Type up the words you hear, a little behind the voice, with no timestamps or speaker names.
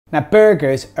Now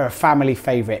burgers are a family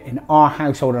favourite in our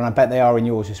household, and I bet they are in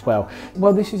yours as well.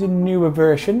 Well, this is a newer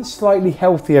version, slightly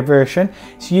healthier version.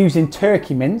 It's using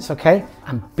turkey mince, okay,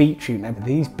 and beetroot. Now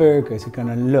these burgers are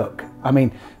gonna look, I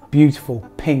mean, beautiful,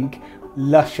 pink,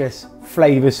 luscious,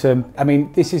 flavoursome. I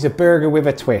mean, this is a burger with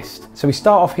a twist. So we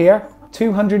start off here,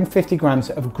 250 grams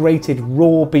of grated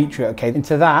raw beetroot, okay.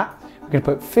 Into that, we're gonna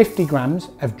put 50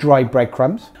 grams of dried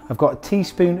breadcrumbs. I've got a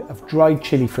teaspoon of dried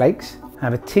chilli flakes. I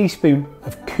have a teaspoon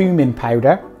of cumin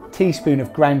powder, a teaspoon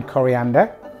of ground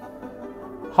coriander,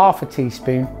 half a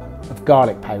teaspoon of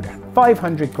garlic powder,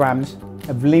 500 grams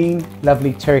of lean,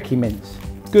 lovely turkey mince,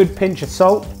 good pinch of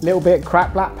salt, a little bit of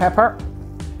cracked black pepper,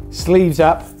 sleeves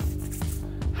up,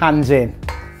 hands in,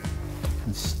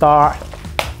 and start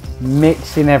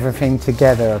mixing everything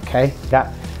together, okay?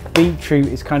 That beetroot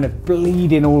is kind of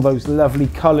bleeding all those lovely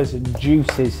colours and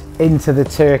juices into the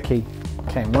turkey.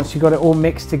 Okay, once you've got it all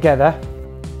mixed together,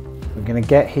 we're gonna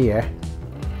get here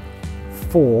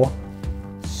 4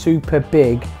 super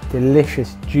big,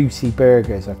 delicious, juicy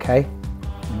burgers, okay?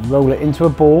 Roll it into a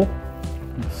ball,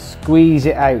 and squeeze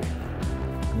it out.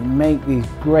 And make these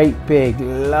great big,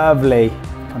 lovely,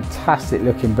 fantastic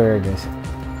looking burgers.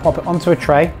 Pop it onto a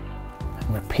tray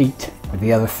and repeat with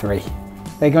the other 3.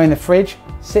 They go in the fridge,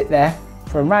 sit there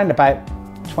for around about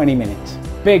 20 minutes.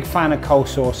 Big fan of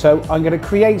coleslaw, so I'm going to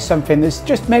create something that's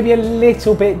just maybe a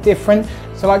little bit different.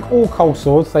 So like all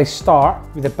coleslaws, they start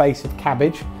with a base of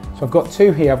cabbage. So I've got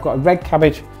 2 here. I've got a red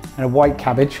cabbage and a white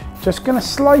cabbage. Just going to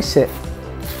slice it,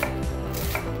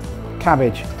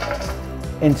 cabbage,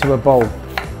 into a bowl.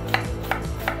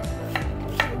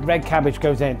 Red cabbage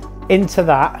goes in. Into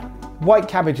that, white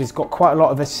cabbage has got quite a lot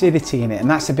of acidity in it, and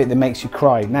that's the bit that makes you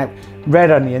cry. Now,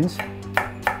 red onions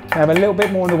have a little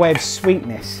bit more in the way of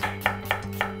sweetness.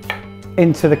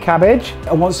 Into the cabbage,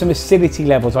 I want some acidity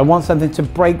levels. I want something to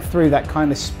break through that kind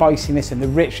of spiciness, and the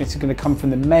richness is going to come from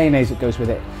the mayonnaise that goes with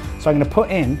it. So I'm going to put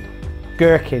in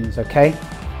gherkins, okay?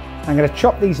 I'm going to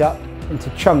chop these up into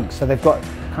chunks so they've got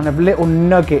kind of little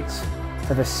nuggets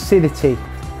of acidity.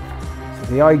 So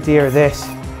the idea of this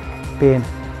being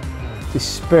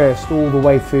dispersed all the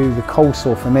way through the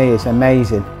coleslaw for me is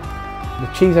amazing. The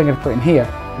cheese I'm going to put in here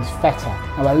is Feta.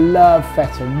 Now I love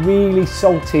Feta, really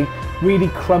salty, really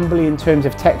crumbly in terms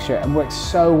of texture, and works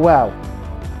so well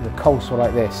with a coleslaw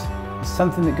like this. And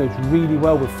something that goes really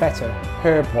well with Feta,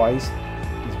 herb-wise,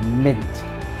 is mint.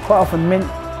 Quite often mint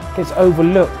gets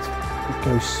overlooked. It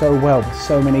goes so well with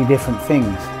so many different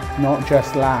things, not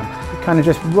just lamb. You kind of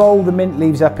just roll the mint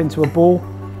leaves up into a ball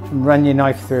and run your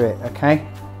knife through it, okay?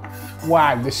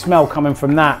 Wow, the smell coming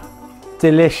from that,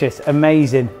 delicious,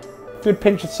 amazing. Good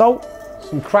pinch of salt,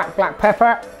 some cracked black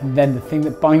pepper, and then the thing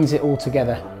that binds it all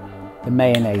together, the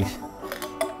mayonnaise.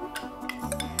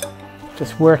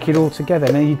 Just work it all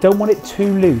together. Now you don't want it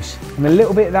too loose, and a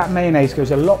little bit of that mayonnaise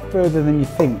goes a lot further than you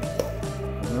think.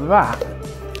 That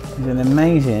is an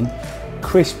amazing,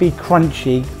 crispy,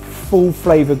 crunchy, full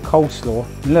flavoured coleslaw.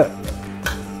 Look,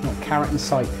 not carrot in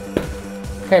sight.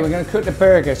 Okay, we're going to cook the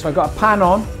burger. So I've got a pan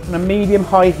on a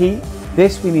medium-high heat.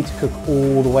 This we need to cook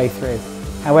all the way through.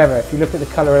 However, if you look at the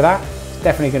colour of that, it's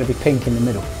definitely going to be pink in the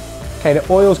middle. Okay, the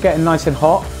oil's getting nice and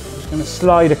hot. I'm just going to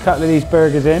slide a couple of these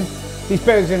burgers in. These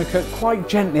burgers are going to cook quite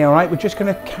gently, all right? We're just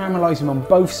going to caramelise them on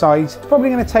both sides. It's probably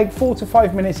going to take 4 to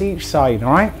 5 minutes each side,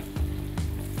 all right?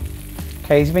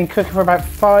 Okay, he's been cooking for about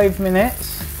 5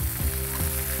 minutes.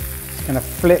 Just going to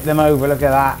flip them over, look at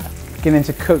that. Beginning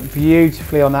to cook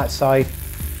beautifully on that side.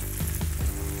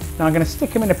 Now I'm going to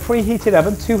stick them in a preheated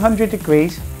oven, 200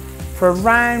 degrees, for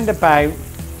around about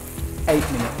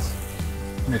 8 minutes.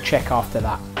 And we'll check after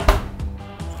that.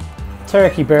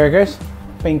 Turkey burgers,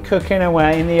 been cooking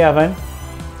away in the oven.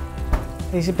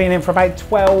 These have been in for about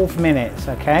 12 minutes,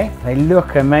 okay? They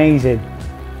look amazing.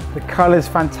 The colour's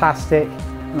fantastic.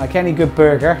 And like any good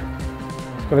burger,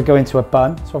 it's got to go into a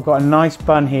bun. So I've got a nice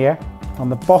bun here. On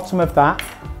the bottom of that,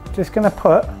 just going to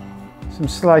put some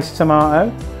sliced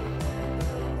tomato,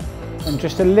 and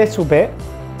just a little bit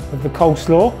of the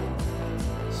coleslaw,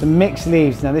 some mixed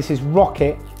leaves. Now this is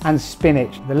rocket and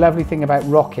spinach. The lovely thing about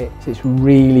rocket is it's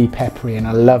really peppery, and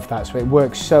I love that, so it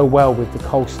works so well with the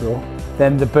coleslaw.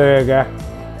 Then the burger,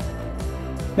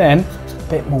 then a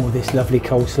bit more of this lovely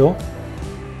coleslaw,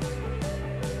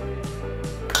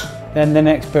 then the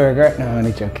next burger, no, I'm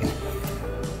only joking,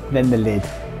 then the lid.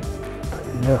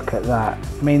 Look at that.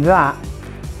 I mean, that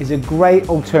is a great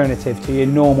alternative to your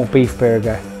normal beef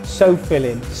burger. So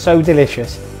filling, so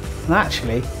delicious, and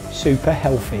actually super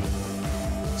healthy.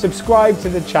 Subscribe to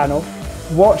the channel,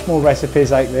 watch more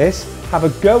recipes like this, have a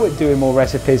go at doing more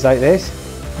recipes like this,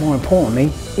 more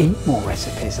importantly, eat more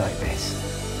recipes like this.